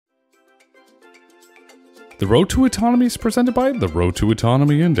The Road to Autonomy is presented by the Road to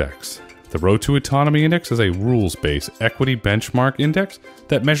Autonomy Index. The Road to Autonomy Index is a rules-based equity benchmark index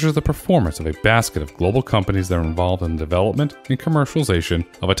that measures the performance of a basket of global companies that are involved in the development and commercialization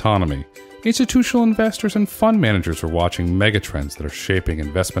of autonomy. Institutional investors and fund managers are watching megatrends that are shaping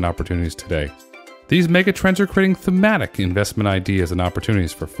investment opportunities today. These megatrends are creating thematic investment ideas and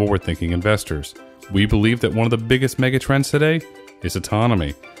opportunities for forward-thinking investors. We believe that one of the biggest megatrends today is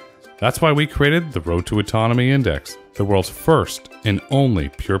autonomy. That's why we created the Road to Autonomy Index, the world's first and only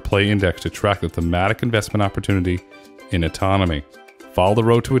pure-play index to track the thematic investment opportunity in autonomy. Follow the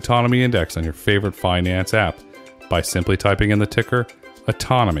Road to Autonomy Index on your favorite finance app by simply typing in the ticker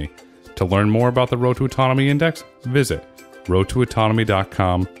Autonomy. To learn more about the Road to Autonomy Index, visit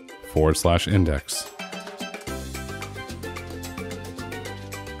roadtoautonomy.com/index.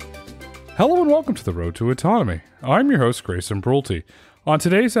 Hello and welcome to the Road to Autonomy. I'm your host, Grayson Brulte. On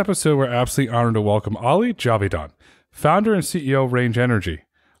today's episode, we're absolutely honored to welcome Ali Javidan, founder and CEO of Range Energy.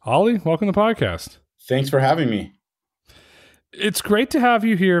 Ali, welcome to the podcast. Thanks for having me. It's great to have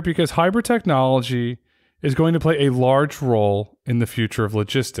you here because hybrid technology is going to play a large role in the future of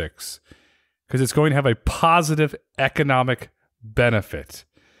logistics because it's going to have a positive economic benefit.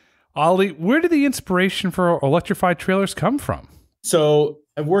 Ali, where did the inspiration for electrified trailers come from? So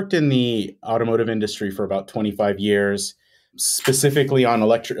I've worked in the automotive industry for about 25 years. Specifically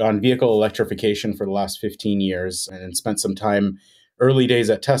on vehicle electrification for the last 15 years, and spent some time early days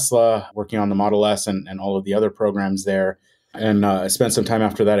at Tesla working on the Model S and all of the other programs there. And I spent some time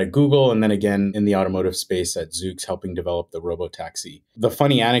after that at Google, and then again in the automotive space at Zoox, helping develop the robotaxi. The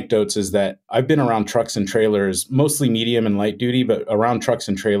funny anecdotes is that I've been around trucks and trailers, mostly medium and light duty, but around trucks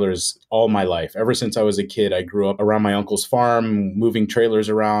and trailers all my life. Ever since I was a kid, I grew up around my uncle's farm, moving trailers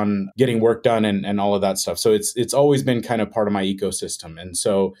around, getting work done, and all of that stuff. So it's always been kind of part of my ecosystem. And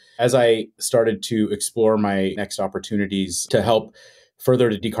so as I started to explore my next opportunities to help further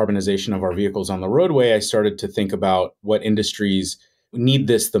the decarbonization of our vehicles on the roadway, I started to think about what industries need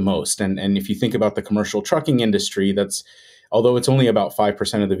this the most. And if you think about the commercial trucking industry, although it's only about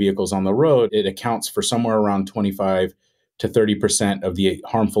 5% of the vehicles on the road, it accounts for somewhere around 25 to 30% of the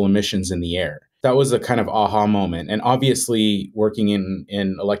harmful emissions in the air. That was a kind of aha moment. And obviously, working in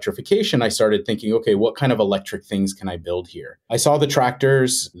electrification, I started thinking, okay, what kind of electric things can I build here? I saw the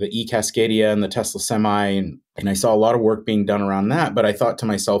tractors, the e-Cascadia and the Tesla Semi, and I saw a lot of work being done around that. But I thought to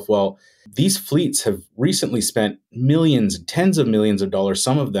myself, well, these fleets have recently spent millions, tens of millions of dollars,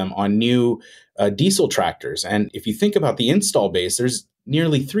 some of them, on new diesel tractors. And if you think about the install base, there's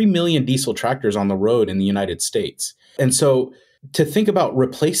nearly 3 million diesel tractors on the road in the United States. And so to think about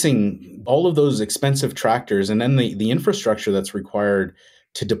replacing all of those expensive tractors and then the infrastructure that's required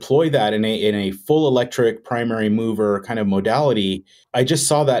to deploy that in a full electric primary mover kind of modality, I just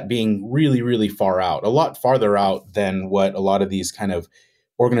saw that being really, really far out, a lot farther out than what a lot of these kind of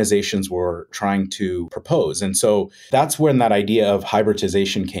organizations were trying to propose. And so that's when that idea of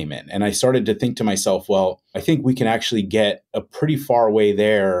hybridization came in. And I started to think to myself, well, I think we can actually get a pretty far way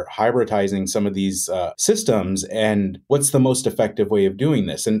there, hybridizing some of these systems. And what's the most effective way of doing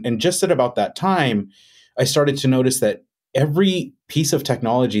this? And just at about that time, I started to notice that every piece of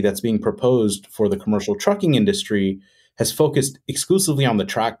technology that's being proposed for the commercial trucking industry has focused exclusively on the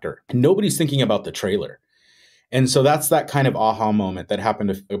tractor. And nobody's thinking about the trailer. And so that's that kind of aha moment that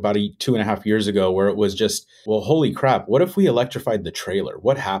happened about 2.5 years ago, where it was just, well, holy crap, what if we electrified the trailer?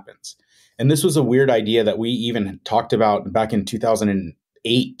 What happens? And this was a weird idea that we even talked about back in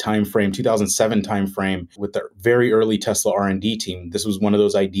 2008 timeframe, 2007 timeframe with the very early Tesla R&D team. This was one of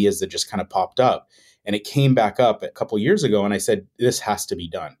those ideas that just kind of popped up. And it came back up a couple of years ago. And I said, this has to be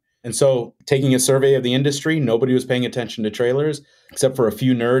done. And so taking a survey of the industry, nobody was paying attention to trailers except for a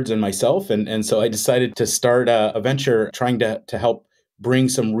few nerds and myself. And so I decided to start a venture trying to help bring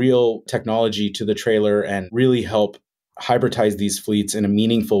some real technology to the trailer and really help hybridize these fleets in a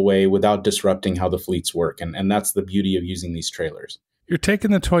meaningful way without disrupting how the fleets work. And that's the beauty of using these trailers. You're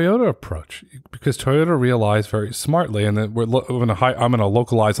taking the Toyota approach because Toyota realized very smartly, and that I'm going to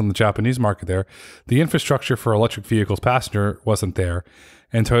localize on the Japanese market there. The infrastructure for electric vehicles passenger wasn't there.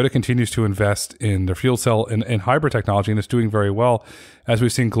 And Toyota continues to invest in their fuel cell and hybrid technology, and it's doing very well. As we've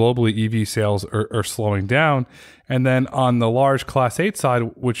seen globally, EV sales are slowing down. And then on the large Class 8 side,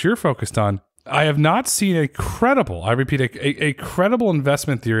 which you're focused on, I have not seen a credible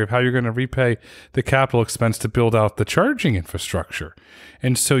investment theory of how you're going to repay the capital expense to build out the charging infrastructure.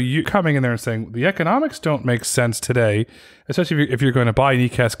 And so you coming in there and saying the economics don't make sense today, especially if you're going to buy an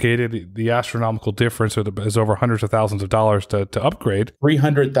e-Cascadia, the astronomical difference is over hundreds of thousands of dollars to upgrade.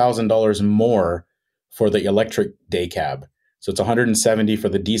 $300,000 more for the electric day cab. So it's $170 for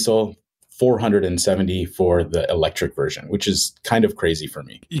the diesel, $470 for the electric version, which is kind of crazy for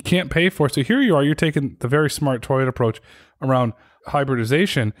me. You can't pay for it. So here you are, you're taking the very smart Toyota approach around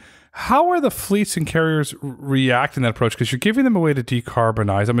hybridization. How are the fleets and carriers reacting to that approach? Because you're giving them a way to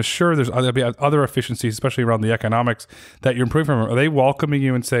decarbonize. I'm sure there'll be other efficiencies, especially around the economics, that you're improving from. Are they welcoming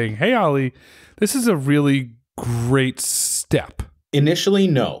you and saying, hey, Ali, this is a really great step? Initially,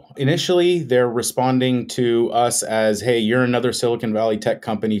 no. Initially, they're responding to us as, hey, you're another Silicon Valley tech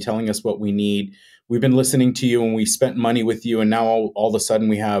company telling us what we need. We've been listening to you and we spent money with you. And now all of a sudden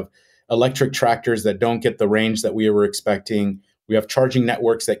we have electric tractors that don't get the range that we were expecting. We have charging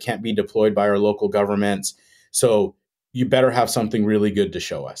networks that can't be deployed by our local governments. So you better have something really good to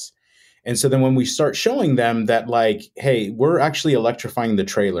show us. And so then when we start showing them that, like, hey, we're actually electrifying the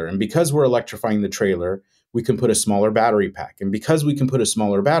trailer. And because we're electrifying the trailer, we can put a smaller battery pack. And because we can put a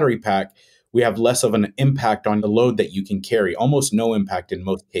smaller battery pack, we have less of an impact on the load that you can carry, almost no impact in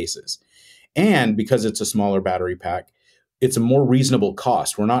most cases. And because it's a smaller battery pack, it's a more reasonable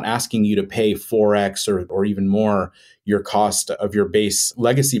cost. We're not asking you to pay 4x or even more your cost of your base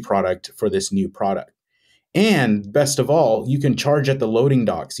legacy product for this new product. And best of all, you can charge at the loading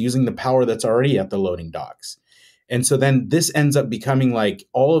docks using the power that's already at the loading docks. And so then this ends up becoming like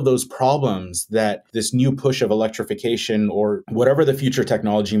all of those problems that this new push of electrification or whatever the future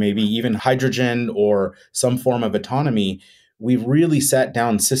technology may be, even hydrogen or some form of autonomy, we've really sat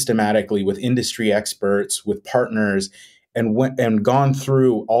down systematically with industry experts, with partners, and gone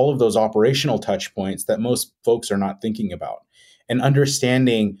through all of those operational touch points that most folks are not thinking about, and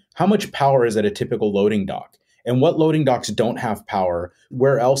understanding how much power is at a typical loading dock and what loading docks don't have power.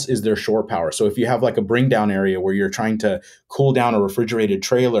 Where else is there shore power? So if you have like a bring down area where you're trying to cool down a refrigerated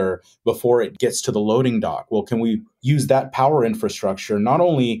trailer before it gets to the loading dock, well, can we use that power infrastructure not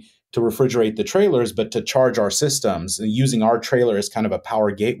only to refrigerate the trailers, but to charge our systems, using our trailer as kind of a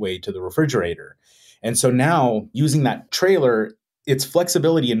power gateway to the refrigerator? And so now using that trailer, its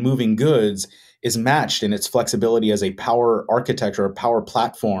flexibility in moving goods is matched in its flexibility as a power architecture, a power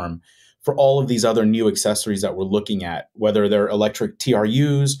platform for all of these other new accessories that we're looking at, whether they're electric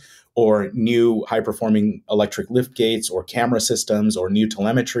TRUs or new high-performing electric lift gates or camera systems or new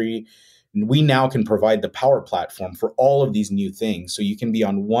telemetry. We now can provide the power platform for all of these new things. So you can be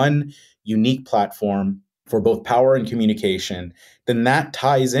on one unique platform for both power and communication. Then that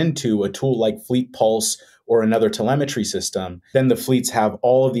ties into a tool like Fleet Pulse or another telemetry system. Then the fleets have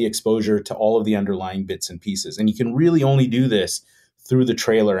all of the exposure to all of the underlying bits and pieces. And you can really only do this through the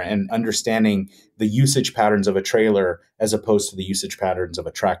trailer and understanding the usage patterns of a trailer as opposed to the usage patterns of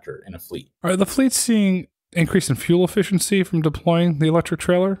a tractor in a fleet. Are the fleets seeing increase in fuel efficiency from deploying the electric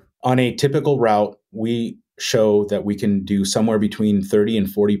trailer? On a typical route, we show that we can do somewhere between 30 and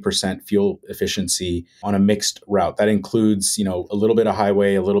 40% fuel efficiency on a mixed route. That includes, a little bit of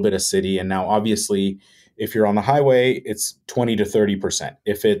highway, a little bit of city. And now obviously, if you're on the highway, it's 20 to 30%.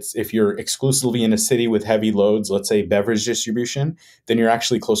 If you're exclusively in a city with heavy loads, let's say beverage distribution, then you're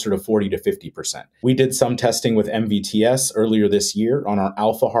actually closer to 40 to 50%. We did some testing with MVTS earlier this year on our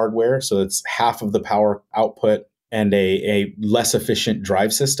Alpha hardware. So it's half of the power output and a less efficient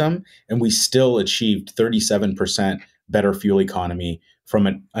drive system. And we still achieved 37% better fuel economy from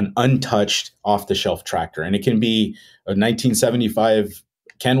an untouched off-the-shelf tractor. And it can be a 1975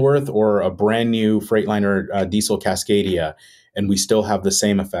 Kenworth or a brand new Freightliner diesel Cascadia, and we still have the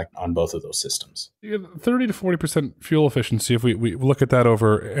same effect on both of those systems. 30 to 40% fuel efficiency, if we look at that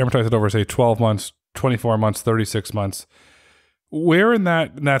amortize it over, say, 12 months, 24 months, 36 months, where in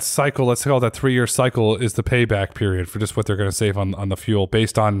that cycle, let's call that 3-year cycle, is the payback period for just what they're going to save on the fuel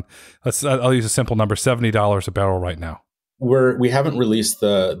based on, I'll use a simple number, $70 a barrel right now? We haven't released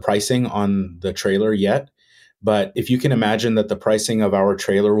the pricing on the trailer yet, but if you can imagine that the pricing of our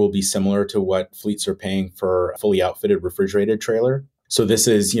trailer will be similar to what fleets are paying for a fully outfitted refrigerated trailer. So this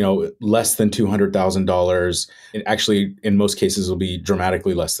is, less than $200,000. It actually, in most cases, will be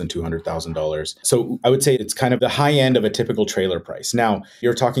dramatically less than $200,000. So I would say it's kind of the high end of a typical trailer price. Now,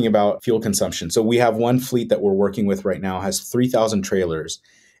 you're talking about fuel consumption. So we have one fleet that we're working with right now, has 3,000 trailers,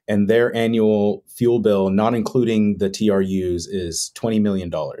 and their annual fuel bill, not including the TRUs, is $20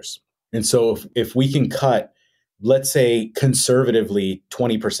 million. And so if we can cut, let's say conservatively,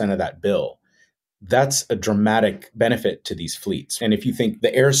 20% of that bill, that's a dramatic benefit to these fleets. And if you think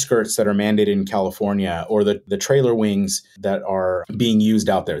the air skirts that are mandated in California or the trailer wings that are being used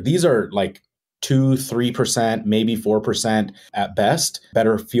out there, these are like 2-3%, maybe 4% at best,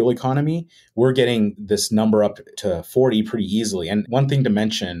 better fuel economy. We're getting this number up to 40 pretty easily. And one thing to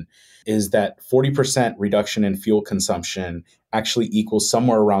mention is that 40% reduction in fuel consumption actually equals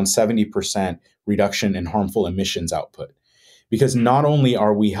somewhere around 70% reduction in harmful emissions output. because not only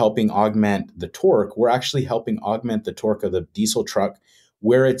are we helping augment the torque, we're actually helping augment the torque of the diesel truck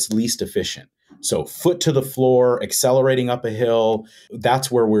where it's least efficient. So foot to the floor, accelerating up a hill,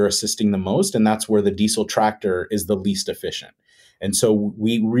 that's where we're assisting the most. And that's where the diesel tractor is the least efficient. And so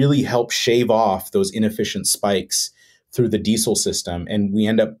we really help shave off those inefficient spikes through the diesel system. And we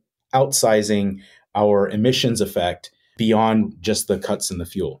end up outsizing our emissions effect beyond just the cuts in the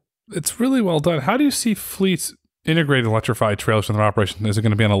fuel. It's really well done. How do you see fleets integrating electrified trailers in their operation? Is it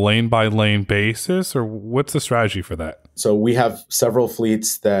going to be on a lane-by-lane basis, or what's the strategy for that? So we have several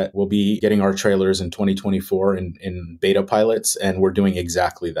fleets that will be getting our trailers in 2024 in beta pilots, and we're doing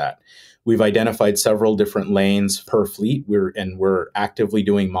exactly that. We've identified several different lanes per fleet, we're actively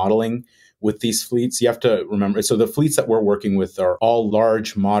doing modeling with these fleets. You have to remember, so the fleets that we're working with are all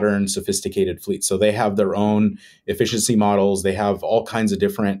large, modern, sophisticated fleets. So they have their own efficiency models. They have all kinds of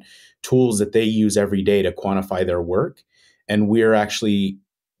different tools that they use every day to quantify their work. And we're actually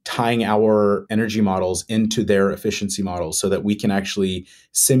tying our energy models into their efficiency models so that we can actually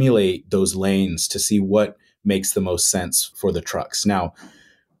simulate those lanes to see what makes the most sense for the trucks. Now,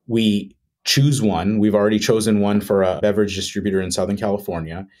 we choose one. We've already chosen one for a beverage distributor in Southern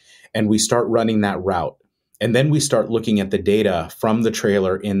California, and we start running that route. And then we start looking at the data from the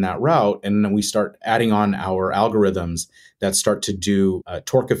trailer in that route, and then we start adding on our algorithms that start to do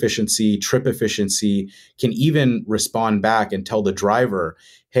torque efficiency, trip efficiency, can even respond back and tell the driver,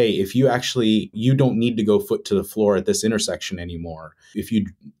 hey, if you don't need to go foot to the floor at this intersection anymore. If you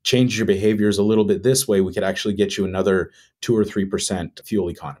change your behaviors a little bit this way, we could actually get you another 2 or 3% fuel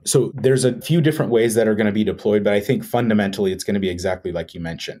economy. So there's a few different ways that are going to be deployed, but I think fundamentally it's going to be exactly like you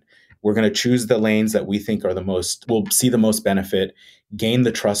mentioned. We're going to choose the lanes that we think are will see the most benefit, gain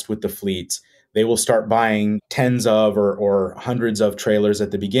the trust with the fleets. They will start buying tens of or hundreds of trailers at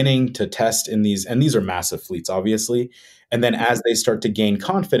the beginning to test in these, and these are massive fleets, obviously. And then as they start to gain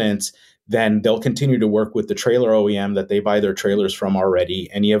confidence, then they'll continue to work with the trailer OEM that they buy their trailers from already,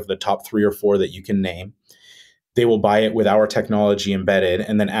 any of the top 3 or 4 that you can name. They will buy it with our technology embedded.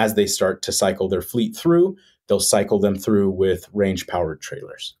 And then as they start to cycle their fleet through, they'll cycle them through with range-powered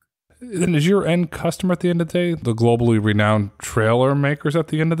trailers. Then is your end customer at the end of the day the globally renowned trailer makers at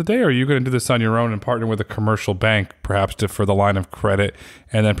the end of the day? Or are you going to do this on your own and partner with a commercial bank, perhaps for the line of credit,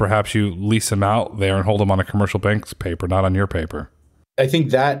 and then perhaps you lease them out there and hold them on a commercial bank's paper, not on your paper? I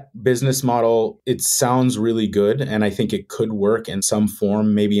think that business model, it sounds really good, and I think it could work in some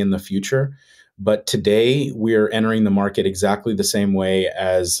form maybe in the future. But today, we're entering the market exactly the same way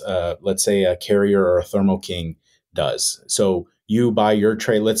as, let's say, a Carrier or a Thermo King does. So you buy your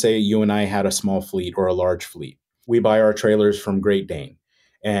trailer. Let's say you and I had a small fleet or a large fleet. We buy our trailers from Great Dane,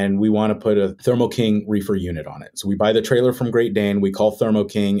 and we want to put a Thermo King reefer unit on it. So we buy the trailer from Great Dane. We call Thermo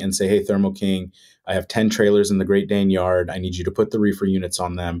King and say, hey, Thermo King, I have 10 trailers in the Great Dane yard. I need you to put the reefer units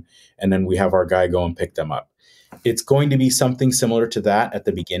on them. And then we have our guy go and pick them up. It's going to be something similar to that at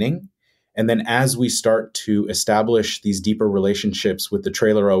the beginning. And then as we start to establish these deeper relationships with the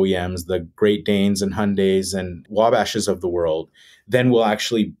trailer OEMs, the Great Danes and Hyundais and Wabashes of the world, then we'll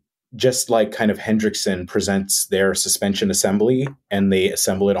actually, just like kind of Hendrickson presents their suspension assembly and they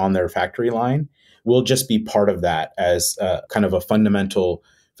assemble it on their factory line, we'll just be part of that as kind of a fundamental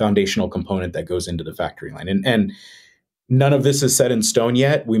foundational component that goes into the factory line. And none of this is set in stone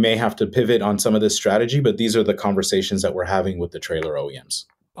yet. We may have to pivot on some of this strategy, but these are the conversations that we're having with the trailer OEMs.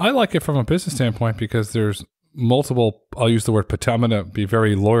 I like it from a business standpoint because there's multiple, I'll use the word, I'm going to be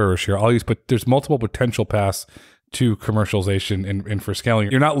very lawyerish here. But there's multiple potential paths to commercialization and for scaling.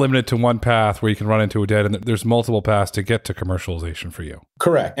 You're not limited to one path where you can run into a dead end. There's multiple paths to get to commercialization for you.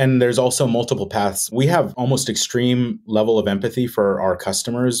 Correct. And there's also multiple paths. We have almost extreme level of empathy for our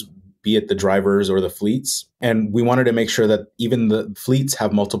customers, be it the drivers or the fleets. And we wanted to make sure that even the fleets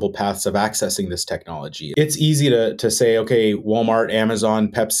have multiple paths of accessing this technology. It's easy to say, okay, Walmart,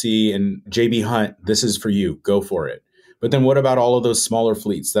 Amazon, Pepsi, and JB Hunt, this is for you, go for it. But then what about all of those smaller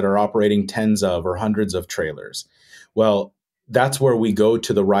fleets that are operating tens of or hundreds of trailers? Well, that's where we go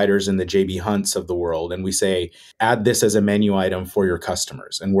to the Riders and the JB Hunts of the world. And we say, add this as a menu item for your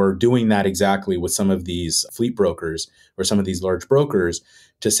customers. And we're doing that exactly with some of these fleet brokers or some of these large brokers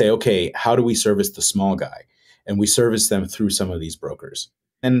to say, okay, how do we service the small guy? And we service them through some of these brokers.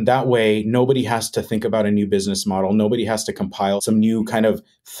 And that way, nobody has to think about a new business model. Nobody has to compile some new kind of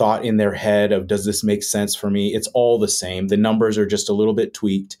thought in their head of, does this make sense for me? It's all the same. The numbers are just a little bit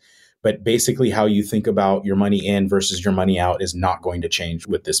tweaked. But basically, how you think about your money in versus your money out is not going to change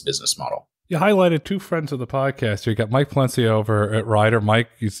with this business model. You highlighted two friends of the podcast. You got Mike Palencia over at Ryder. Mike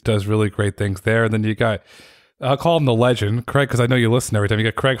does really great things there. And then you got, I'll call him the legend, Craig, because I know you listen every time. You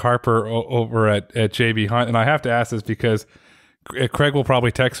got Craig Harper over at JB Hunt. And I have to ask this because Craig will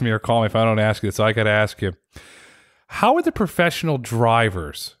probably text me or call me if I don't ask you, so I got to ask you. How are the professional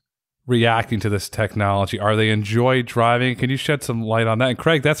drivers reacting to this technology? Are they enjoy driving? Can you shed some light on that? And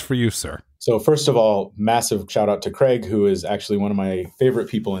Craig, that's for you, sir. So first of all, massive shout out to Craig, who is actually one of my favorite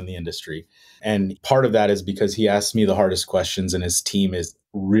people in the industry. And part of that is because he asks me the hardest questions and his team is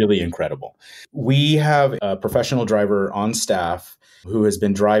really incredible. We have a professional driver on staff who has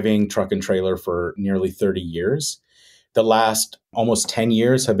been driving truck and trailer for nearly 30 years. The last almost 10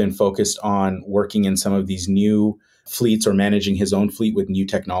 years have been focused on working in some of these new fleets or managing his own fleet with new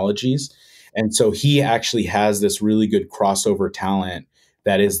technologies. And so he actually has this really good crossover talent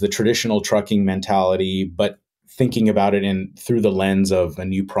that is the traditional trucking mentality, but thinking about it in through the lens of a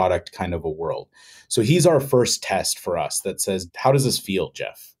new product kind of a world. So he's our first test for us that says, how does this feel,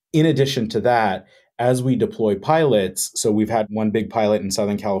 Jeff? In addition to that, as we deploy pilots, so we've had one big pilot in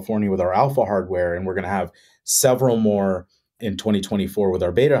Southern California with our alpha hardware, and we're going to have several more in 2024 with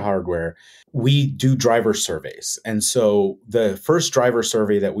our beta hardware, we do driver surveys. And so the first driver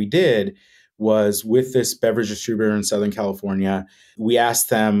survey that we did was with this beverage distributor in Southern California. We asked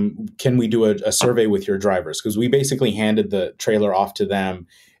them, can we do a survey with your drivers? Because we basically handed the trailer off to them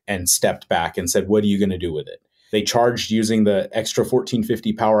and stepped back and said, what are you going to do with it? They charged using the extra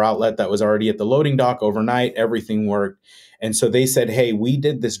 1450 power outlet that was already at the loading dock overnight. Everything worked. And so they said, hey, we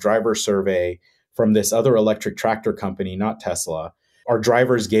did this driver survey from this other electric tractor company, not Tesla. Our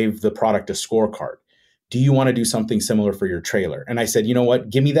drivers gave the product a scorecard. Do you want to do something similar for your trailer? And I said, you know what?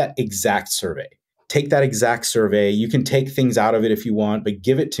 Give me that exact survey. Take that exact survey. You can take things out of it if you want, but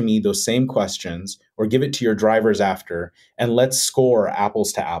give it to me, those same questions, or give it to your drivers after, and let's score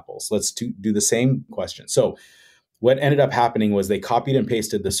apples to apples. Let's do the same question. So what ended up happening was they copied and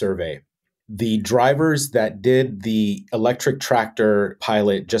pasted the survey. The drivers that did the electric tractor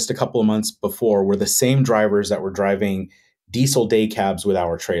pilot just a couple of months before were the same drivers that were driving diesel day cabs with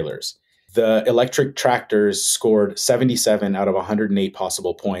our trailers. The electric tractors scored 77 out of 108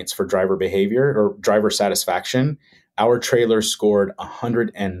 possible points for driver behavior or driver satisfaction. Our trailers scored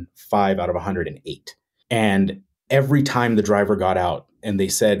 105 out of 108. And every time the driver got out and they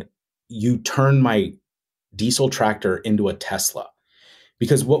said, you turned my diesel tractor into a Tesla.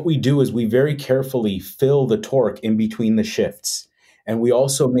 Because what we do is we very carefully fill the torque in between the shifts. And we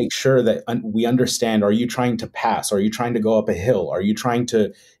also make sure that we understand, are you trying to pass? Are you trying to go up a hill? Are you trying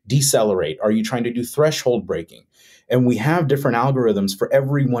to decelerate? Are you trying to do threshold braking? And we have different algorithms for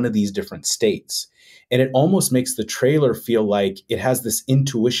every one of these different states. And it almost makes the trailer feel like it has this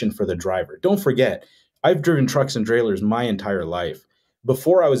intuition for the driver. Don't forget, I've driven trucks and trailers my entire life.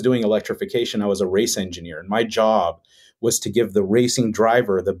 Before I was doing electrification, I was a race engineer, and my job was to give the racing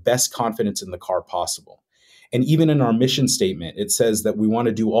driver the best confidence in the car possible. And even in our mission statement, it says that we want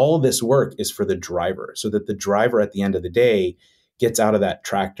to do all of this work is for the driver, so that the driver at the end of the day gets out of that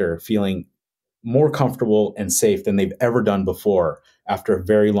tractor feeling more comfortable and safe than they've ever done before after a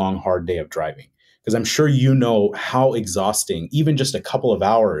very long, hard day of driving. Because I'm sure you know how exhausting even just a couple of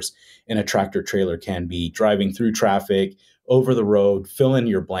hours in a tractor trailer can be, driving through traffic, over the road, fill in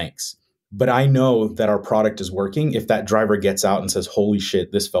your blanks. But I know that our product is working if that driver gets out and says, holy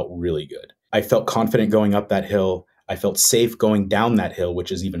shit, this felt really good. I felt confident going up that hill. I felt safe going down that hill,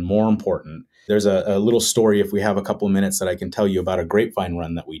 which is even more important. There's a little story, if we have a couple of minutes, that I can tell you about a grapevine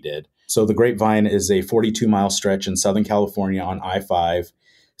run that we did. So the grapevine is a 42-mile stretch in Southern California on I-5,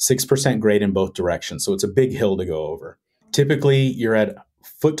 6% grade in both directions. So it's a big hill to go over. Typically, you're at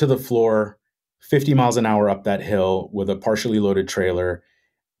foot to the floor, 50 miles an hour up that hill with a partially loaded trailer.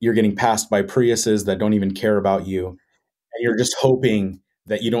 You're getting passed by Priuses that don't even care about you. And you're just hoping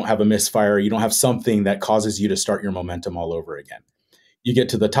that you don't have a misfire, you don't have something that causes you to start your momentum all over again. You get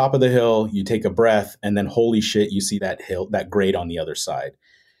to the top of the hill, you take a breath, and then holy shit, you see that hill, that grade on the other side.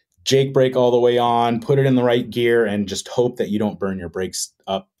 Jake brake all the way on, put it in the right gear, and just hope that you don't burn your brakes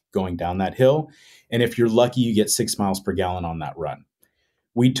up going down that hill. And if you're lucky, you get 6 miles per gallon on that run.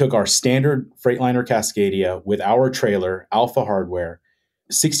 We took our standard Freightliner Cascadia with our trailer, Alpha hardware,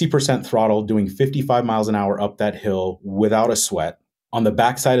 60% throttle, doing 55 miles an hour up that hill without a sweat. On the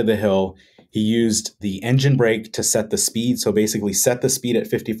backside of the hill, he used the engine brake to set the speed. So basically set the speed at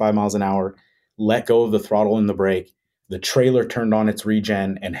 55 miles an hour, let go of the throttle and the brake. The trailer turned on its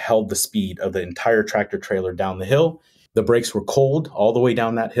regen and held the speed of the entire tractor trailer down the hill. The brakes were cold all the way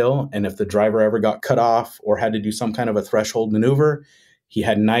down that hill. And if the driver ever got cut off or had to do some kind of a threshold maneuver, he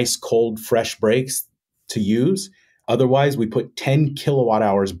had nice, cold, fresh brakes to use. Otherwise, we put 10 kilowatt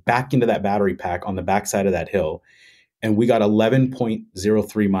hours back into that battery pack on the backside of that hill. And we got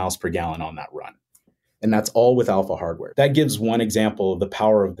 11.03 miles per gallon on that run. And that's all with Alpha hardware. That gives one example of the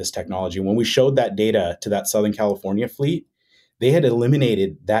power of this technology. When we showed that data to that Southern California fleet, they had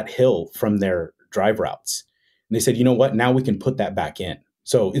eliminated that hill from their drive routes. And they said, you know what, now we can put that back in.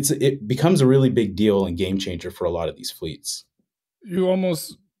 So it becomes a really big deal and game changer for a lot of these fleets. You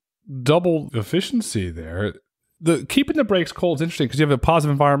almost double efficiency there. The keeping the brakes cold is interesting because you have a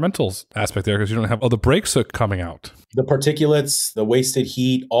positive environmental aspect there because you don't have all the brake soot coming out. The particulates, the wasted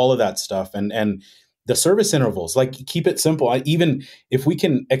heat, all of that stuff, and the service intervals. Like, keep it simple. Even if we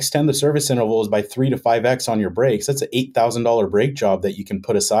can extend the service intervals by 3 to 5x on your brakes, that's an $8,000 brake job that you can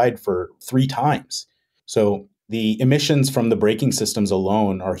put aside for 3 times. So the emissions from the braking systems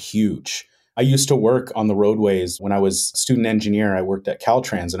alone are huge. I used to work on the roadways when I was a student engineer. I worked at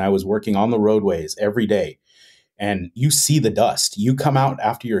Caltrans, and I was working on the roadways every day. And you see the dust. You come out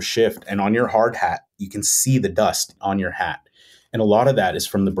after your shift, and on your hard hat, you can see the dust on your hat. And a lot of that is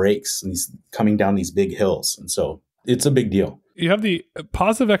from the brakes and these coming down these big hills. And so it's a big deal. You have the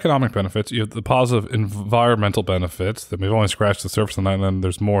positive economic benefits. You have the positive environmental benefits that we've only scratched the surface on that, and then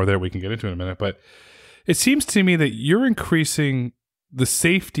there's more there we can get into in a minute. But it seems to me that you're increasing the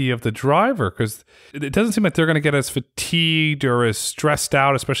safety of the driver because it doesn't seem like they're going to get as fatigued or as stressed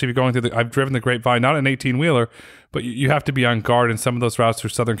out, especially if you're going through I've driven the Grapevine, not an 18-wheeler, but you have to be on guard in some of those routes through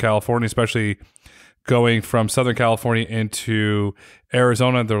Southern California, especially going from Southern California into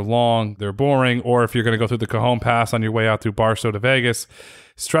Arizona. They're long, they're boring. Or if you're going to go through the Cajon Pass on your way out through Barstow to Vegas,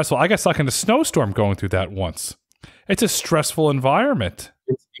 stressful. I got stuck in a snowstorm going through that once. It's a stressful environment.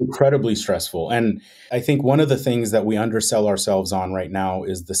 It's incredibly stressful. And I think one of the things that we undersell ourselves on right now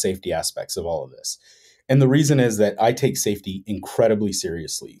is the safety aspects of all of this. And the reason is that I take safety incredibly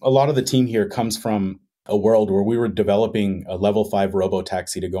seriously. A lot of the team here comes from a world where we were developing a level 5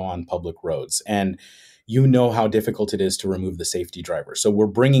 robo-taxi to go on public roads. And you know how difficult it is to remove the safety driver. So we're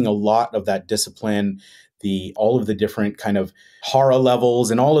bringing a lot of that discipline, all of the different kind of HARA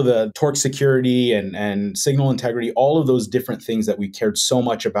levels and all of the torque security and signal integrity, all of those different things that we cared so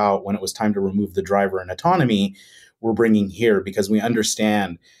much about when it was time to remove the driver and autonomy, we're bringing here because we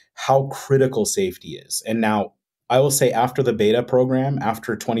understand how critical safety is. And now I will say after the beta program,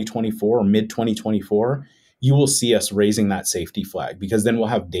 after 2024 or mid 2024, you will see us raising that safety flag because then we'll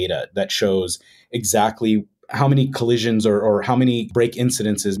have data that shows exactly how many collisions or how many brake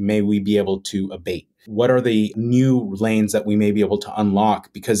incidences may we be able to abate. What are the new lanes that we may be able to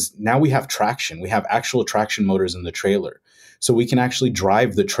unlock? Because now we have traction. We have actual traction motors in the trailer. So we can actually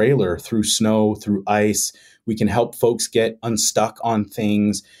drive the trailer through snow, through ice. We can help folks get unstuck on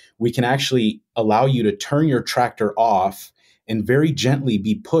things. We can actually allow you to turn your tractor off and very gently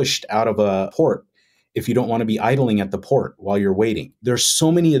be pushed out of a port if you don't want to be idling at the port while you're waiting. There's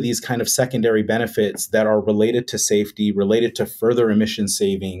so many of these kind of secondary benefits that are related to safety, related to further emission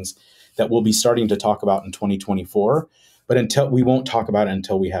savings that we'll be starting to talk about in 2024. But we won't talk about it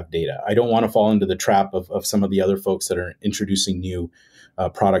until we have data. I don't want to fall into the trap of some of the other folks that are introducing new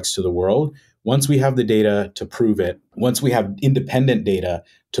products to the world. Once we have the data to prove it, once we have independent data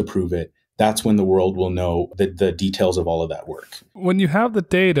to prove it, that's when the world will know the details of all of that work. When you have the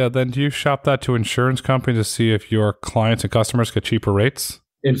data, then do you shop that to insurance companies to see if your clients and customers get cheaper rates?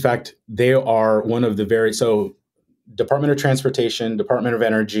 In fact, they are one of the so Department of Transportation, Department of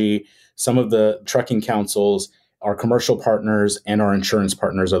Energy, some of the trucking councils, our commercial partners, and our insurance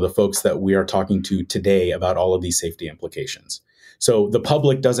partners are the folks that we are talking to today about all of these safety implications. So the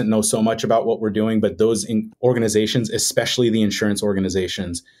public doesn't know so much about what we're doing, but those organizations, especially the insurance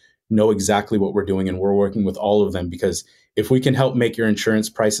organizations, know exactly what we're doing, and we're working with all of them because if we can help make your insurance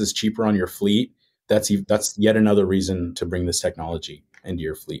prices cheaper on your fleet, that's yet another reason to bring this technology into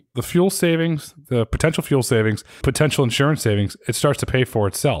your fleet. The fuel savings, the potential fuel savings, potential insurance savings, it starts to pay for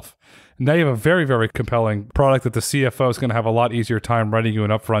itself. Now you have a very, very compelling product that the CFO is going to have a lot easier time writing you an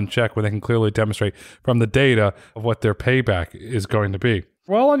upfront check where they can clearly demonstrate from the data of what their payback is going to be.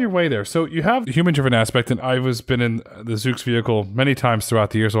 Well, on your way there. So you have the human-driven aspect, and I've been in the Zoox vehicle many times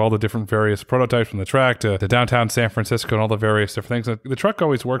throughout the years, all the different various prototypes from the track to downtown San Francisco and all the various different things. The truck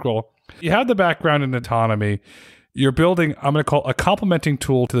always worked well. You have the background in autonomy. You're building, I'm going to call a complementing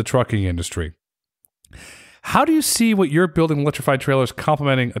tool to the trucking industry. How do you see what you're building electrified trailers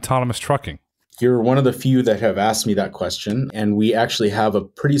complementing autonomous trucking? You're one of the few that have asked me that question, and we actually have a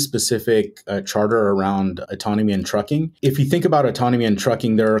pretty specific charter around autonomy and trucking. If you think about autonomy and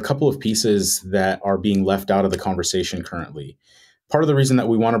trucking, there are a couple of pieces that are being left out of the conversation currently. Part of the reason that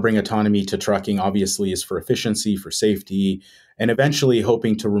we want to bring autonomy to trucking, obviously, is for efficiency, for safety, and eventually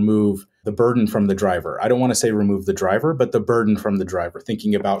hoping to remove the burden from the driver. I don't want to say remove the driver, but the burden from the driver,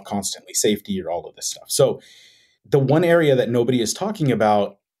 thinking about constantly safety or all of this stuff. So the one area that nobody is talking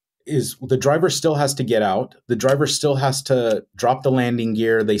about is the driver still has to get out. The driver still has to drop the landing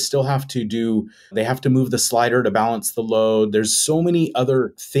gear. They still have to they have to move the slider to balance the load. There's so many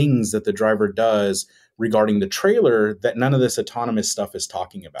other things that the driver does regarding the trailer that none of this autonomous stuff is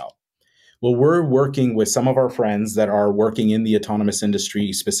talking about. Well, we're working with some of our friends that are working in the autonomous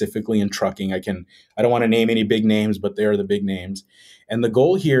industry, specifically in trucking. I don't want to name any big names, but they're the big names. And the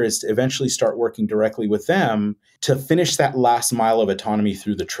goal here is to eventually start working directly with them to finish that last mile of autonomy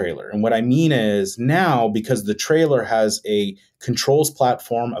through the trailer. And what I mean is now, because the trailer has a controls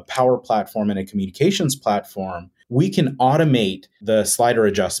platform, a power platform, and a communications platform, we can automate the slider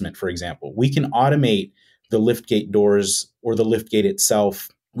adjustment, for example. We can automate the liftgate doors or the liftgate itself.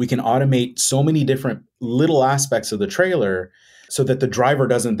 We can automate so many different little aspects of the trailer so that the driver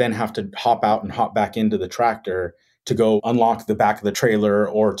doesn't then have to hop out and hop back into the tractor to go unlock the back of the trailer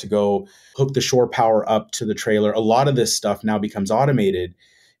or to go hook the shore power up to the trailer. A lot of this stuff now becomes automated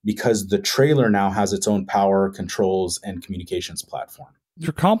because the trailer now has its own power, controls, and communications platform.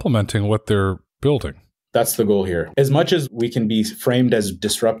 You're complementing what they're building. That's the goal here. As much as we can be framed as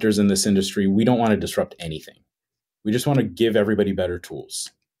disruptors in this industry, we don't want to disrupt anything. We just want to give everybody better tools.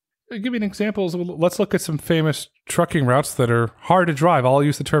 Give me an example. Let's look at some famous trucking routes that are hard to drive. I'll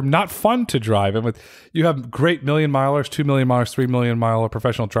use the term not fun to drive. And you have great million milers, 2 million milers, 3 million miler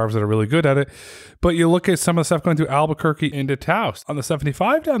professional drivers that are really good at it. But you look at some of the stuff going through Albuquerque into Taos on the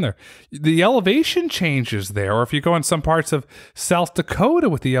 75 down there. The elevation changes there. Or if you go in some parts of South Dakota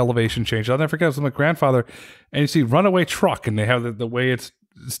with the elevation change. I'll never forget, I was with my grandfather and you see runaway truck and they have the way it's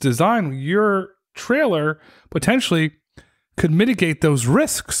designed. Your trailer potentially could mitigate those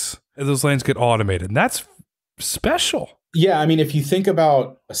risks as those lanes get automated. And that's special. Yeah, I mean, if you think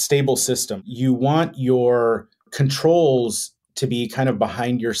about a stable system, you want your controls to be kind of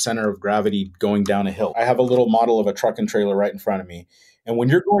behind your center of gravity going down a hill. I have a little model of a truck and trailer right in front of me. And when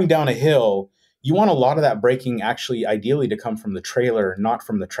you're going down a hill, you want a lot of that braking actually ideally to come from the trailer, not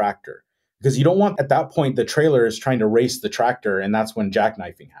from the tractor. Because you don't want, at that point, the trailer is trying to race the tractor, and that's when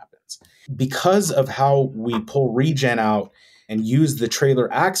jackknifing happens. Because of how we pull regen out and use the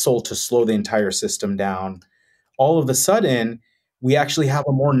trailer axle to slow the entire system down, all of a sudden, we actually have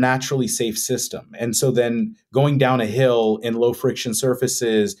a more naturally safe system. And so then going down a hill in low friction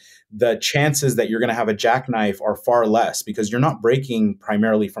surfaces, the chances that you're going to have a jackknife are far less because you're not braking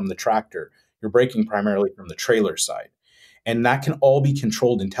primarily from the tractor. You're braking primarily from the trailer side. And that can all be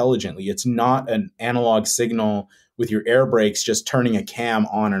controlled intelligently. It's not an analog signal with your air brakes just turning a cam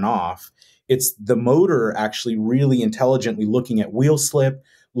on and off. It's the motor actually really intelligently looking at wheel slip,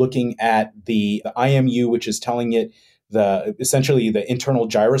 looking at the IMU, which is telling it essentially the internal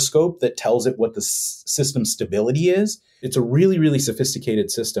gyroscope that tells it what the system stability is. It's a really, really sophisticated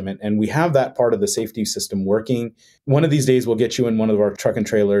system. And we have that part of the safety system working. One of these days, we'll get you in one of our truck and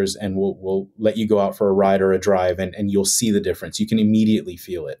trailers and we'll let you go out for a ride or a drive and you'll see the difference. You can immediately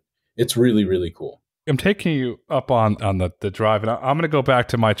feel it. It's really, really cool. I'm taking you up on the drive, and I'm going to go back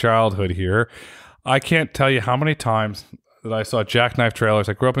to my childhood here. I can't tell you how many times that I saw jackknife trailers.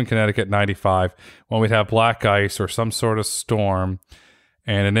 I grew up in Connecticut, 95, when we'd have black ice or some sort of storm,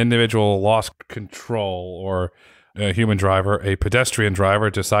 and an individual lost control, or a human driver, a pedestrian driver,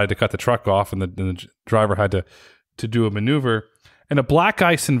 decided to cut the truck off, and the driver had to do a maneuver. In a black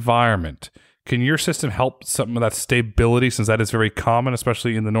ice environment, can your system help some of that stability, since that is very common,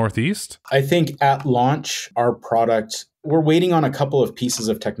 especially in the Northeast? I think at launch, our product, we're waiting on a couple of pieces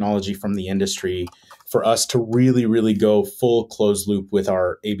of technology from the industry for us to really, really go full closed loop with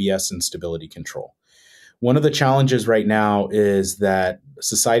our ABS and stability control. One of the challenges right now is that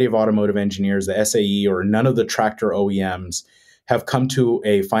Society of Automotive Engineers, the SAE, or none of the tractor OEMs have come to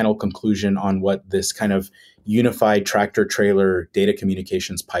a final conclusion on what this kind of unified tractor trailer data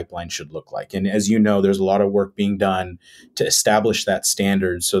communications pipeline should look like. And as you know, there's a lot of work being done to establish that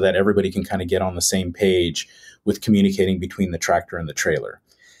standard so that everybody can kind of get on the same page with communicating between the tractor and the trailer.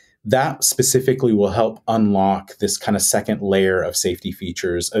 That specifically will help unlock this kind of second layer of safety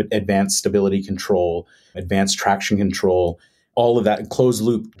features, advanced stability control, advanced traction control, all of that closed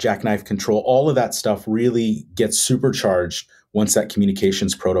loop jackknife control. All of that stuff really gets supercharged once that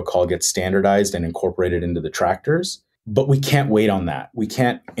communications protocol gets standardized and incorporated into the tractors. But we can't wait on that. We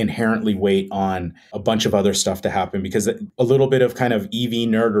can't inherently wait on a bunch of other stuff to happen, because a little bit of kind of EV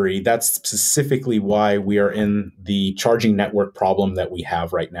nerdery, that's specifically why we are in the charging network problem that we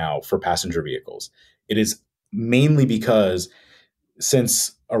have right now for passenger vehicles. It is mainly because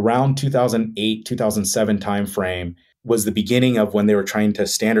since around 2008, 2007 timeframe was the beginning of when they were trying to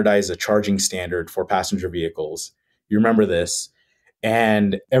standardize a charging standard for passenger vehicles. You remember this.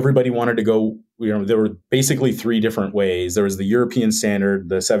 And everybody wanted to go, there were basically three different ways. There was the European standard,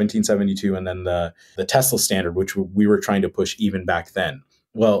 the 1772, and then the Tesla standard, which we were trying to push even back then.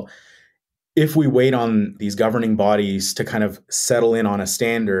 Well, if we wait on these governing bodies to kind of settle in on a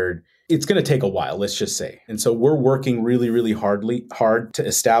standard, it's going to take a while, let's just say. And so we're working really, really hard to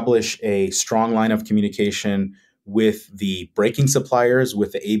establish a strong line of communication with the braking suppliers,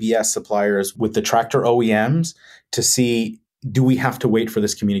 with the ABS suppliers, with the tractor OEMs to see, do we have to wait for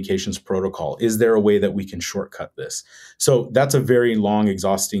this communications protocol? Is there a way that we can shortcut this? So that's a very long,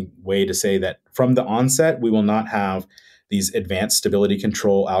 exhausting way to say that from the onset, we will not have these advanced stability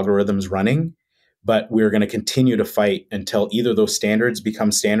control algorithms running, but we're going to continue to fight until either those standards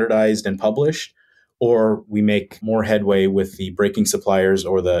become standardized and published, or we make more headway with the braking suppliers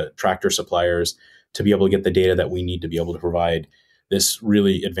or the tractor suppliers to be able to get the data that we need to be able to provide this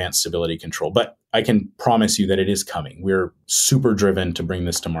really advanced stability control. But I can promise you that it is coming. We're super driven to bring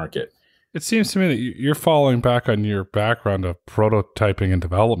this to market. It seems to me that you're following back on your background of prototyping and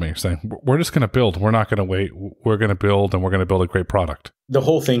development. You're saying, we're just going to build. We're not going to wait. We're going to build, and we're going to build a great product. The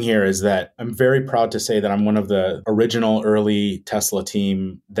whole thing here is that I'm very proud to say that I'm one of the original early Tesla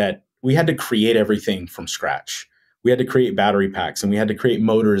team that we had to create everything from scratch. We had to create battery packs, and we had to create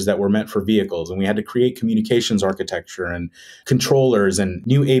motors that were meant for vehicles, and we had to create communications architecture and controllers and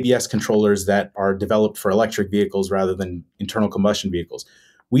new ABS controllers that are developed for electric vehicles rather than internal combustion vehicles.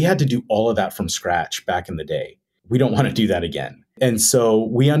 We had to do all of that from scratch back in the day. We don't want to do that again. And so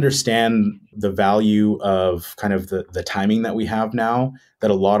we understand the value of kind of the timing that we have now, that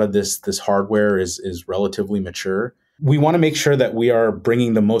a lot of this hardware is relatively mature. We want to make sure that we are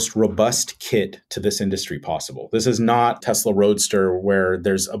bringing the most robust kit to this industry possible. This is not Tesla Roadster where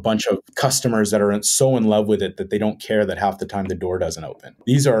there's a bunch of customers that are so in love with it that they don't care that half the time the door doesn't open.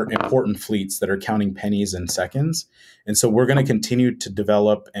 These are important fleets that are counting pennies and seconds. And so we're going to continue to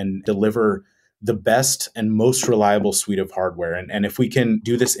develop and deliver the best and most reliable suite of hardware. And if we can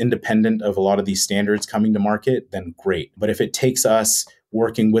do this independent of a lot of these standards coming to market, then great. But if it takes us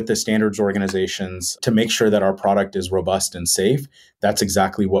working with the standards organizations to make sure that our product is robust and safe, that's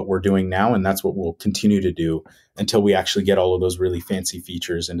exactly what we're doing now. And that's what we'll continue to do until we actually get all of those really fancy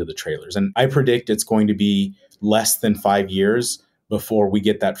features into the trailers. And I predict it's going to be less than 5 years before we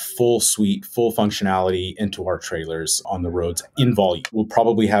get that full suite, full functionality into our trailers on the roads in volume. We'll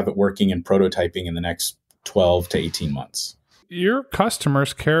probably have it working and prototyping in the next 12 to 18 months. Your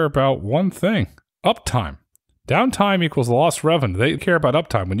customers care about one thing: uptime. Downtime equals lost revenue. They care about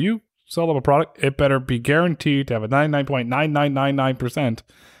uptime. When you sell them a product, it better be guaranteed to have a 99.9999%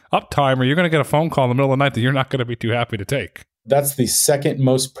 uptime, or you're going to get a phone call in the middle of the night that you're not going to be too happy to take. That's the second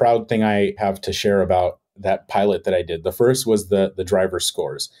most proud thing I have to share about that pilot that I did. The first was the driver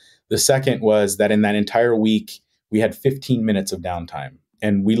scores. The second was that in that entire week, we had 15 minutes of downtime,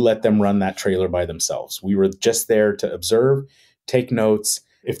 and we let them run that trailer by themselves. We were just there to observe, take notes.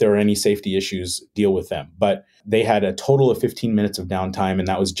 If there were any safety issues, deal with them. But they had a total of 15 minutes of downtime, and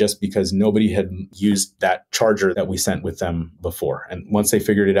that was just because nobody had used that charger that we sent with them before. And once they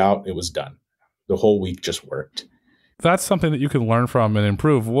figured it out, it was done. The whole week just worked. That's something that you can learn from and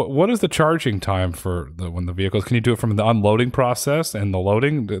improve. What is the charging time for when the vehicles? Can you do it from the unloading process and the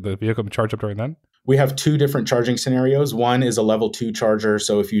loading? The vehicle can charge up during then? We have two different charging scenarios. One is a level 2 charger.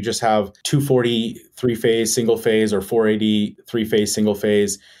 So if you just have 240 3-phase single phase or 480 3-phase single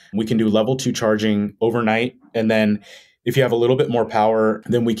phase, we can do level 2 charging overnight. And then if you have a little bit more power,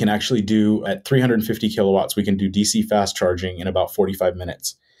 then we can actually do at 350 kilowatts, we can do DC fast charging in about 45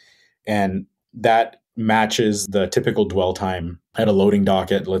 minutes. And that matches the typical dwell time at a loading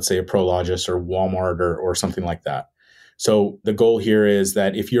dock at, let's say, a Prologis or Walmart or something like that. So the goal here is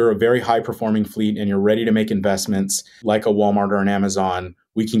that if you're a very high performing fleet and you're ready to make investments like a Walmart or an Amazon,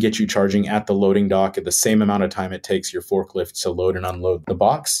 we can get you charging at the loading dock at the same amount of time it takes your forklift to load and unload the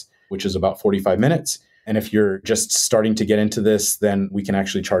box, which is about 45 minutes. And if you're just starting to get into this, then we can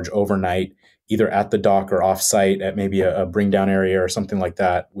actually charge overnight, either at the dock or off-site at maybe a bring down area or something like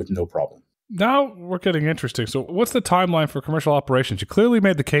that with no problem. Now we're getting interesting. So what's the timeline for commercial operations? You clearly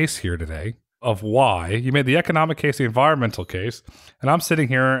made the case here today of why. You made the economic case, the environmental case. And I'm sitting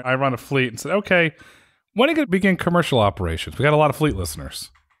here, I run a fleet and said, okay, when are you going to begin commercial operations? We got a lot of fleet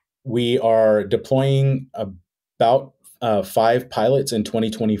listeners. We are deploying about 5 pilots in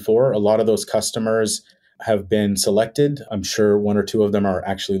 2024. A lot of those customers have been selected. I'm sure 1 or 2 of them are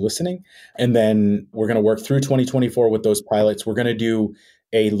actually listening. And then we're going to work through 2024 with those pilots. We're going to do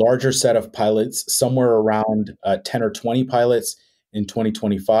a larger set of pilots, somewhere around 10 or 20 pilots in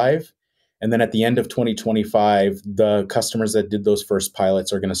 2025. And then at the end of 2025, the customers that did those first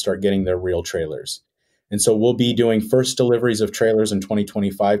pilots are going to start getting their real trailers. And so we'll be doing first deliveries of trailers in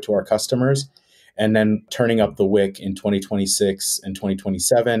 2025 to our customers, and then turning up the wick in 2026 and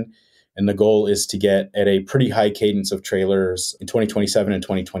 2027. And the goal is to get at a pretty high cadence of trailers in 2027 and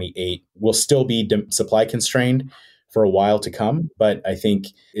 2028. We'll still be supply constrained for a while to come, but I think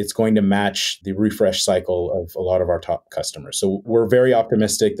it's going to match the refresh cycle of a lot of our top customers. So we're very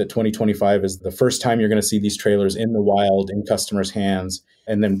optimistic that 2025 is the first time you're going to see these trailers in the wild in customers' hands.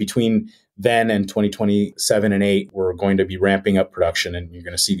 And then between then and 2027 and 8, we're going to be ramping up production, and you're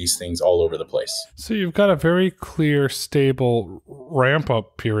going to see these things all over the place. So you've got a very clear, stable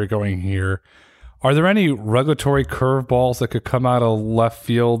ramp-up period going here. Are there any regulatory curveballs that could come out of left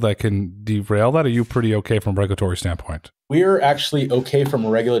field that can derail that? Are you pretty okay from a regulatory standpoint? We're actually okay from a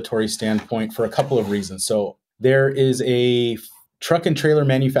regulatory standpoint for a couple of reasons. So there is a Truck and Trailer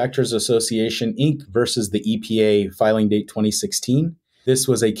Manufacturers Association, Inc. versus the EPA filing date 2016. This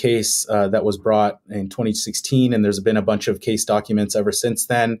was a case that was brought in 2016, and there's been a bunch of case documents ever since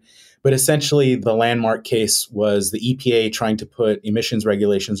then. But essentially, the landmark case was the EPA trying to put emissions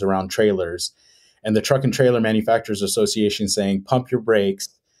regulations around trailers, and the Truck and Trailer Manufacturers Association saying, pump your brakes.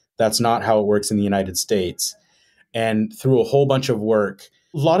 That's not how it works in the United States. And through a whole bunch of work,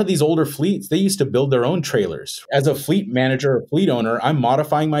 a lot of these older fleets, they used to build their own trailers. As a fleet manager or fleet owner, I'm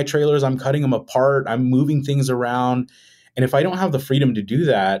modifying my trailers, I'm cutting them apart, I'm moving things around. And if I don't have the freedom to do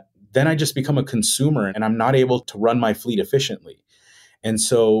that, then I just become a consumer and I'm not able to run my fleet efficiently. And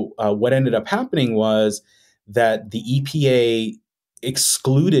so what ended up happening was that the EPA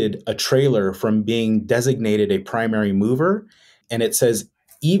excluded a trailer from being designated a primary mover. And it says,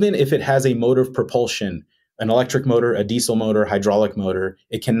 even if it has a mode of propulsion, an electric motor, a diesel motor, hydraulic motor,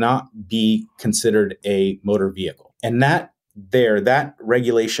 it cannot be considered a motor vehicle. And that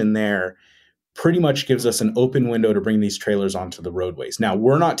regulation there pretty much gives us an open window to bring these trailers onto the roadways. Now,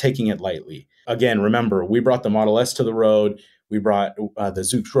 we're not taking it lightly. Again, remember, we brought the Model S to the road. We brought the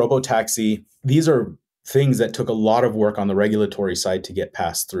Zoox Robotaxi. These are things that took a lot of work on the regulatory side to get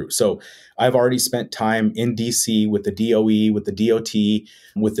passed through. So I've already spent time in DC with the DOE, with the DOT,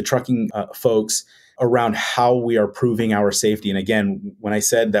 with the trucking folks around how we are proving our safety. And again, when I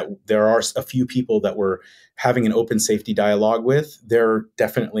said that there are a few people that we're having an open safety dialogue with, they're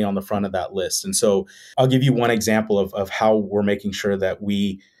definitely on the front of that list. And so I'll give you one example of how we're making sure that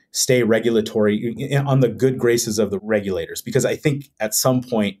we stay regulatory on the good graces of the regulators, because I think at some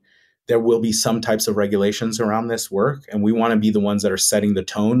point there will be some types of regulations around this work. And we want to be the ones that are setting the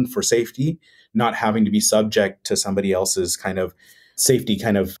tone for safety, not having to be subject to somebody else's kind of safety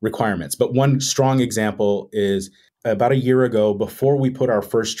kind of requirements. But one strong example is about a year ago, before we put our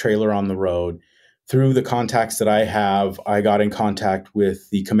first trailer on the road, through the contacts that I have, I got in contact with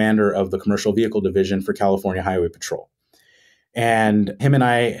the commander of the Commercial Vehicle Division for California Highway Patrol. And him and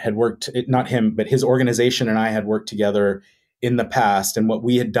I had worked, not him, but his organization and I had worked together in the past. And what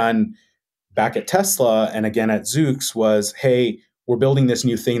we had done back at Tesla and again at Zoox was, hey, we're building this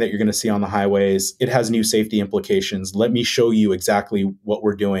new thing that you're going to see on the highways. It has new safety implications. Let me show you exactly what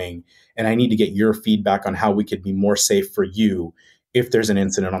we're doing. And I need to get your feedback on how we could be more safe for you if there's an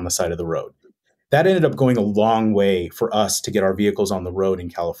incident on the side of the road. That ended up going a long way for us to get our vehicles on the road in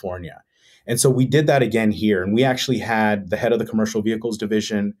California. And so we did that again here. And we actually had the head of the Commercial Vehicles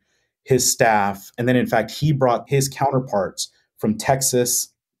Division, his staff, and then in fact, he brought his counterparts from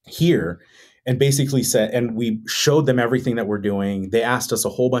Texas here and basically said, and we showed them everything that we're doing. They asked us a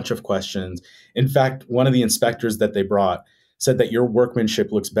whole bunch of questions. In fact, one of the inspectors that they brought said that your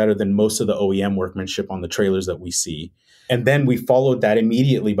workmanship looks better than most of the OEM workmanship on the trailers that we see. And then we followed that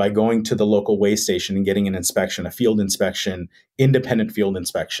immediately by going to the local weigh station and getting an inspection, a field inspection, independent field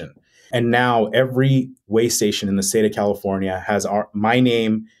inspection. And now every weigh station in the state of California has my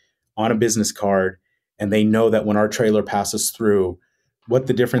name on a business card, and they know that when our trailer passes through, what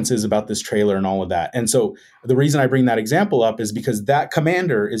the difference is about this trailer and all of that. And so the reason I bring that example up is because that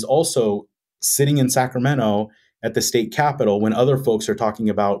commander is also sitting in Sacramento at the state capitol when other folks are talking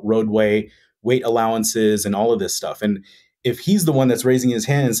about roadway weight allowances and all of this stuff. And if he's the one that's raising his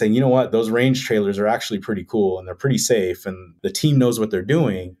hand and saying, you know what, those range trailers are actually pretty cool and they're pretty safe and the team knows what they're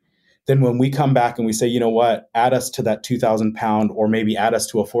doing, then when we come back and we say, you know what, add us to that 2,000 pound or maybe add us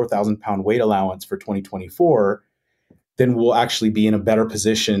to a 4,000 pound weight allowance for 2024, then we'll actually be in a better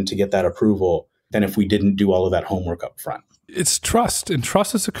position to get that approval than if we didn't do all of that homework up front. It's trust, and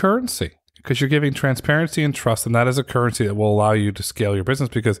trust is a currency because you're giving transparency and trust, and that is a currency that will allow you to scale your business.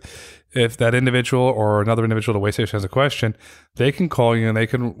 Because if that individual or another individual at a weigh station has a question, they can call you and they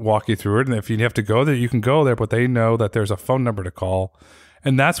can walk you through it. And if you have to go there, you can go there, but they know that there's a phone number to call.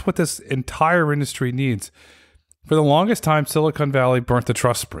 And that's what this entire industry needs. For the longest time, Silicon Valley burnt the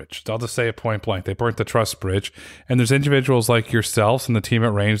trust bridge. I'll just say it point blank. They burnt the trust bridge. And there's individuals like yourselves and the team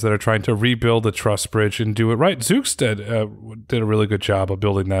at Range that are trying to rebuild the trust bridge and do it right. Zoox did a really good job of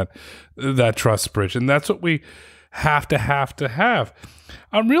building that trust bridge. And that's what we have to have.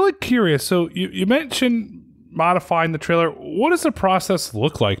 I'm really curious. So you mentioned modifying the trailer. What does the process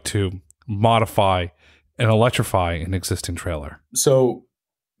look like to modify and electrify an existing trailer? So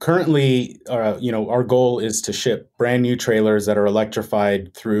currently, our goal is to ship brand new trailers that are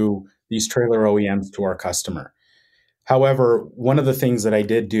electrified through these trailer OEMs to our customer. However, one of the things that I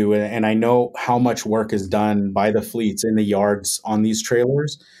did do, and I know how much work is done by the fleets in the yards on these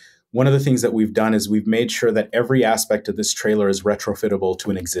trailers, one of the things that we've done is we've made sure that every aspect of this trailer is retrofittable to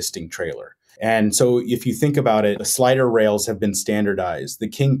an existing trailer. And so if you think about it, the slider rails have been standardized. The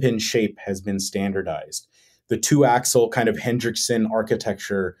kingpin shape has been standardized. The two-axle kind of Hendrickson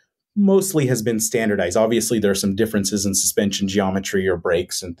architecture mostly has been standardized. Obviously, there are some differences in suspension geometry or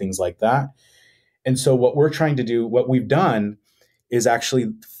brakes and things like that. And so what we're trying to do, what we've done is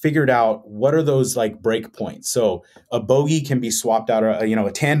actually figured out what are those like break points. So a bogie can be swapped out,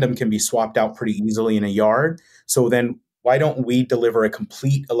 a tandem can be swapped out pretty easily in a yard. So then why don't we deliver a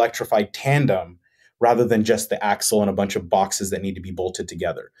complete electrified tandem rather than just the axle and a bunch of boxes that need to be bolted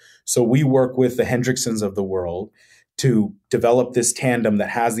together? So we work with the Hendricksons of the world to develop this tandem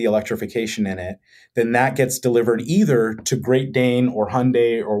that has the electrification in it. Then that gets delivered either to Great Dane or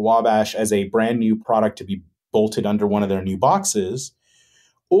Hyundai or Wabash as a brand new product to be bolted under one of their new boxes,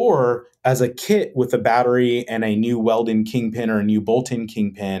 or as a kit with a battery and a new weld-in kingpin or a new bolt-in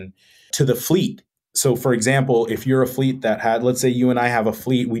kingpin to the fleet. So for example, if you're a fleet that had, let's say you and I have a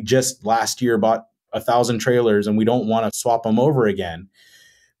fleet, we just last year bought 1,000 trailers and we don't want to swap them over again,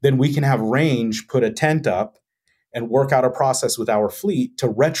 then we can have Range put a tent up and work out a process with our fleet to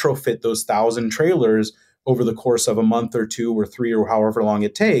retrofit those 1,000 trailers over the course of a month or 2 or 3 or however long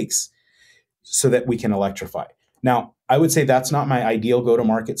it takes so that we can electrify. Now, I would say that's not my ideal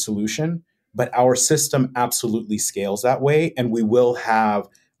go-to-market solution, but our system absolutely scales that way, and we will have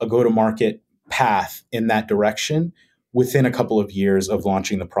a go-to-market path in that direction within a couple of years of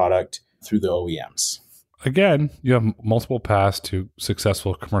launching the product through the OEMs. Again, you have multiple paths to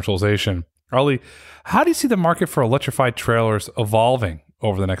successful commercialization. Arlie, how do you see the market for electrified trailers evolving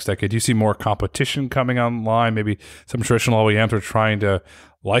over the next decade? Do you see more competition coming online? Maybe some traditional OEMs are trying to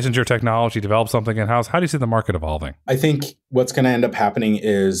license your technology, develop something in-house. How do you see the market evolving? I think what's going to end up happening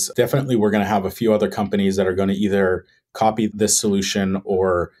is definitely we're going to have a few other companies that are going to either copy this solution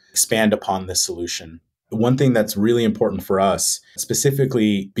or expand upon this solution. The one thing that's really important for us,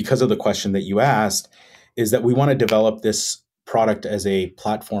 specifically because of the question that you asked, is that we want to develop this product as a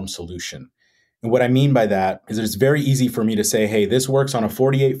platform solution. And what I mean by that is it's very easy for me to say, hey, this works on a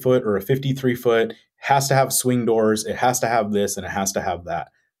 48-foot or a 53-foot, has to have swing doors, it has to have this, and it has to have that.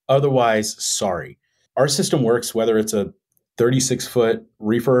 Otherwise, sorry. Our system works whether it's a 36-foot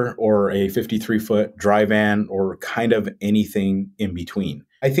reefer or a 53-foot dry van or kind of anything in between.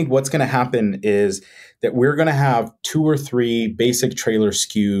 I think what's going to happen is that we're going to have 2 or 3 basic trailer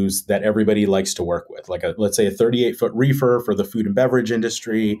SKUs that everybody likes to work with, like let's say a 38-foot reefer for the food and beverage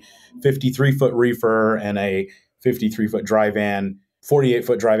industry, 53-foot reefer, and a 53-foot dry van,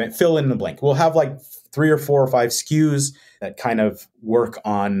 48-foot dry van, fill in the blank. We'll have like 3 or 4 or 5 SKUs that kind of work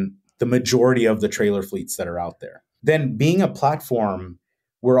on the majority of the trailer fleets that are out there. Then being a platform,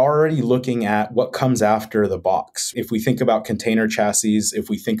 we're already looking at what comes after the box. If we think about container chassis, if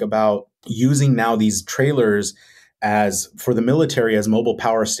we think about using now these trailers as for the military as mobile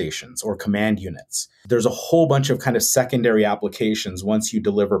power stations or command units, there's a whole bunch of kind of secondary applications once you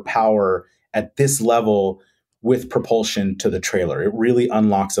deliver power at this level with propulsion to the trailer. It really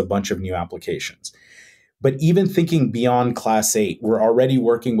unlocks a bunch of new applications. But even thinking beyond Class 8, we're already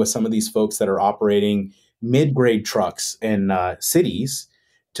working with some of these folks that are operating mid-grade trucks in cities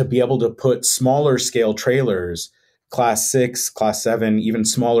to be able to put smaller scale trailers, Class 6, Class 7, even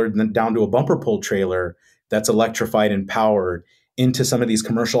smaller than down to a bumper pull trailer that's electrified and powered into some of these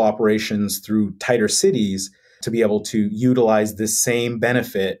commercial operations through tighter cities to be able to utilize this same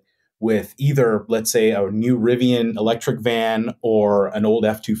benefit with either, let's say, a new Rivian electric van or an old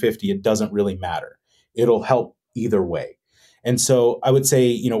F-250. It doesn't really matter. It'll help either way. And so I would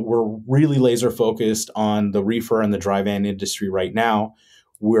say, we're really laser focused on the reefer and the dry van industry right now.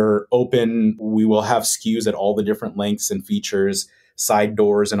 We're open. We will have SKUs at all the different lengths and features, side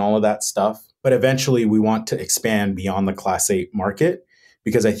doors and all of that stuff. But eventually we want to expand beyond the Class 8 market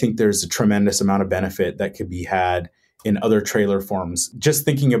because I think there's a tremendous amount of benefit that could be had in other trailer forms. Just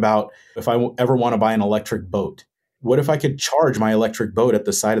thinking about if I ever want to buy an electric boat, what if I could charge my electric boat at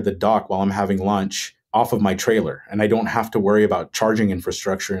the side of the dock while I'm having lunch off of my trailer, and I don't have to worry about charging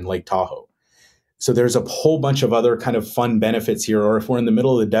infrastructure in Lake Tahoe. So there's a whole bunch of other kind of fun benefits here. Or if we're in the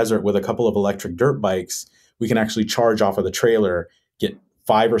middle of the desert with a couple of electric dirt bikes, we can actually charge off of the trailer, get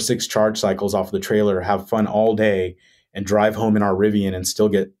 5 or 6 charge cycles off of the trailer, have fun all day, and drive home in our Rivian and still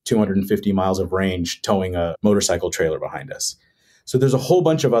get 250 miles of range towing a motorcycle trailer behind us. So there's a whole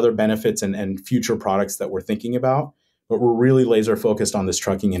bunch of other benefits and future products that we're thinking about, but we're really laser focused on this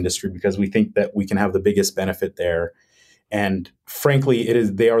trucking industry because we think that we can have the biggest benefit there. And frankly,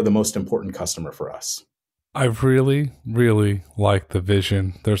 they are the most important customer for us. I really, really like the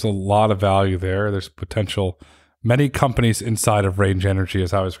vision. There's a lot of value there. There's potential. Many companies inside of Range Energy is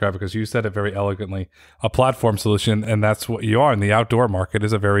how I describe it, because you said it very elegantly, a platform solution, and that's what you are. And the outdoor market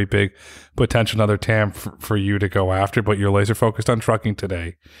is a very big potential, another TAM for you to go after, but you're laser focused on trucking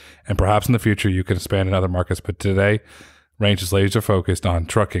today. And perhaps in the future, you can expand in other markets. But today, Range is laser focused on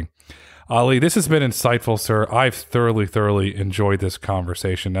trucking. Ali, this has been insightful, sir. I've thoroughly enjoyed this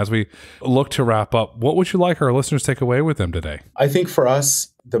conversation. As we look to wrap up, what would you like our listeners to take away with them today? I think for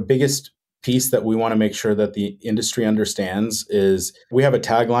us, the biggest piece that we want to make sure that the industry understands is we have a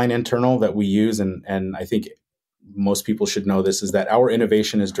tagline internal that we use, and I think most people should know this, is that our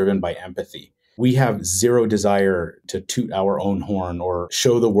innovation is driven by empathy. We have zero desire to toot our own horn or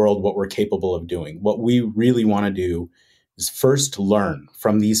show the world what we're capable of doing. What we really want to do is first learn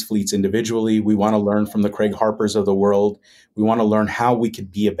from these fleets individually. We want to learn from the Craig Harpers of the world. We want to learn how we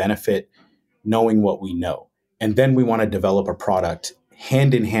could be a benefit knowing what we know. And then we want to develop a product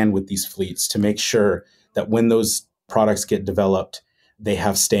hand in hand with these fleets to make sure that when those products get developed, they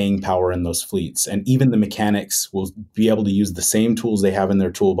have staying power in those fleets. And even the mechanics will be able to use the same tools they have in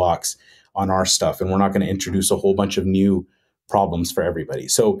their toolbox on our stuff. And we're not going to introduce a whole bunch of new problems for everybody.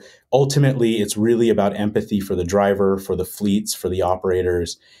 So ultimately, it's really about empathy for the driver, for the fleets, for the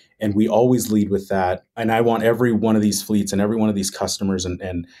operators. And we always lead with that. And I want every one of these fleets and every one of these customers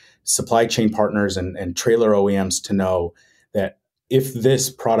and supply chain partners and trailer OEMs to know that if this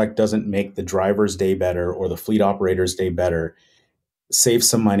product doesn't make the driver's day better or the fleet operator's day better, save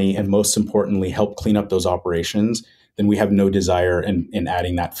some money, and most importantly, help clean up those operations, then we have no desire in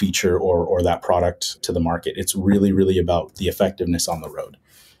adding that feature or that product to the market. It's really about the effectiveness on the road.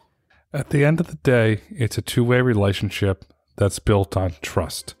 At the end of the day, it's a two-way relationship that's built on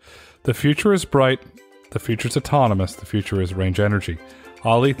trust. The future is bright. The future is autonomous. The future is Range Energy.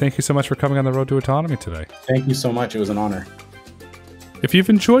 Ali, thank you so much for coming on the Road to Autonomy today. Thank you so much. It was an honor. If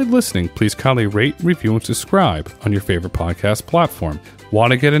you've enjoyed listening, please kindly rate, review, and subscribe on your favorite podcast platform. Want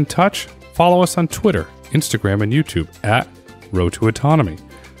to get in touch? Follow us on Twitter, Instagram, and YouTube at Road to Autonomy,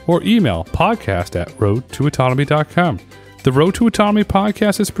 or email podcast@roadtoautonomy.com. The Road to Autonomy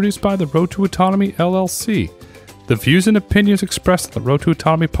podcast is produced by the Road to Autonomy LLC. The views and opinions expressed on the Road to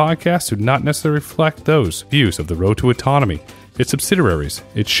Autonomy podcast do not necessarily reflect those views of the Road to Autonomy, its subsidiaries,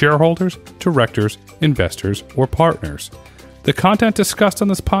 its shareholders, directors, investors, or partners. The content discussed on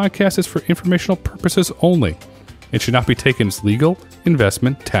this podcast is for informational purposes only. It should not be taken as legal,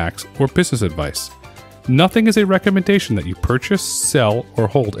 investment, tax, or business advice. Nothing is a recommendation that you purchase, sell, or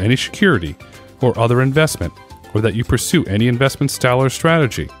hold any security or other investment, or that you pursue any investment style or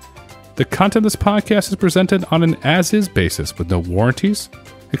strategy. The content of this podcast is presented on an as-is basis with no warranties,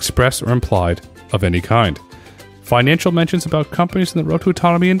 express or implied, of any kind. Financial mentions about companies in the Road to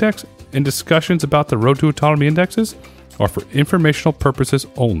Autonomy Index and discussions about the Road to Autonomy Indexes are for informational purposes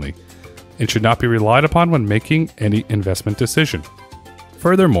only and should not be relied upon when making any investment decision.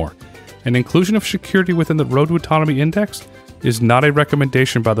 Furthermore, an inclusion of security within the Road to Autonomy Index is not a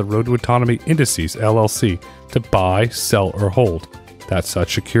recommendation by the Road to Autonomy Indices LLC to buy, sell, or hold that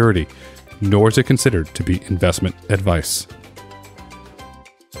such security, nor is it considered to be investment advice.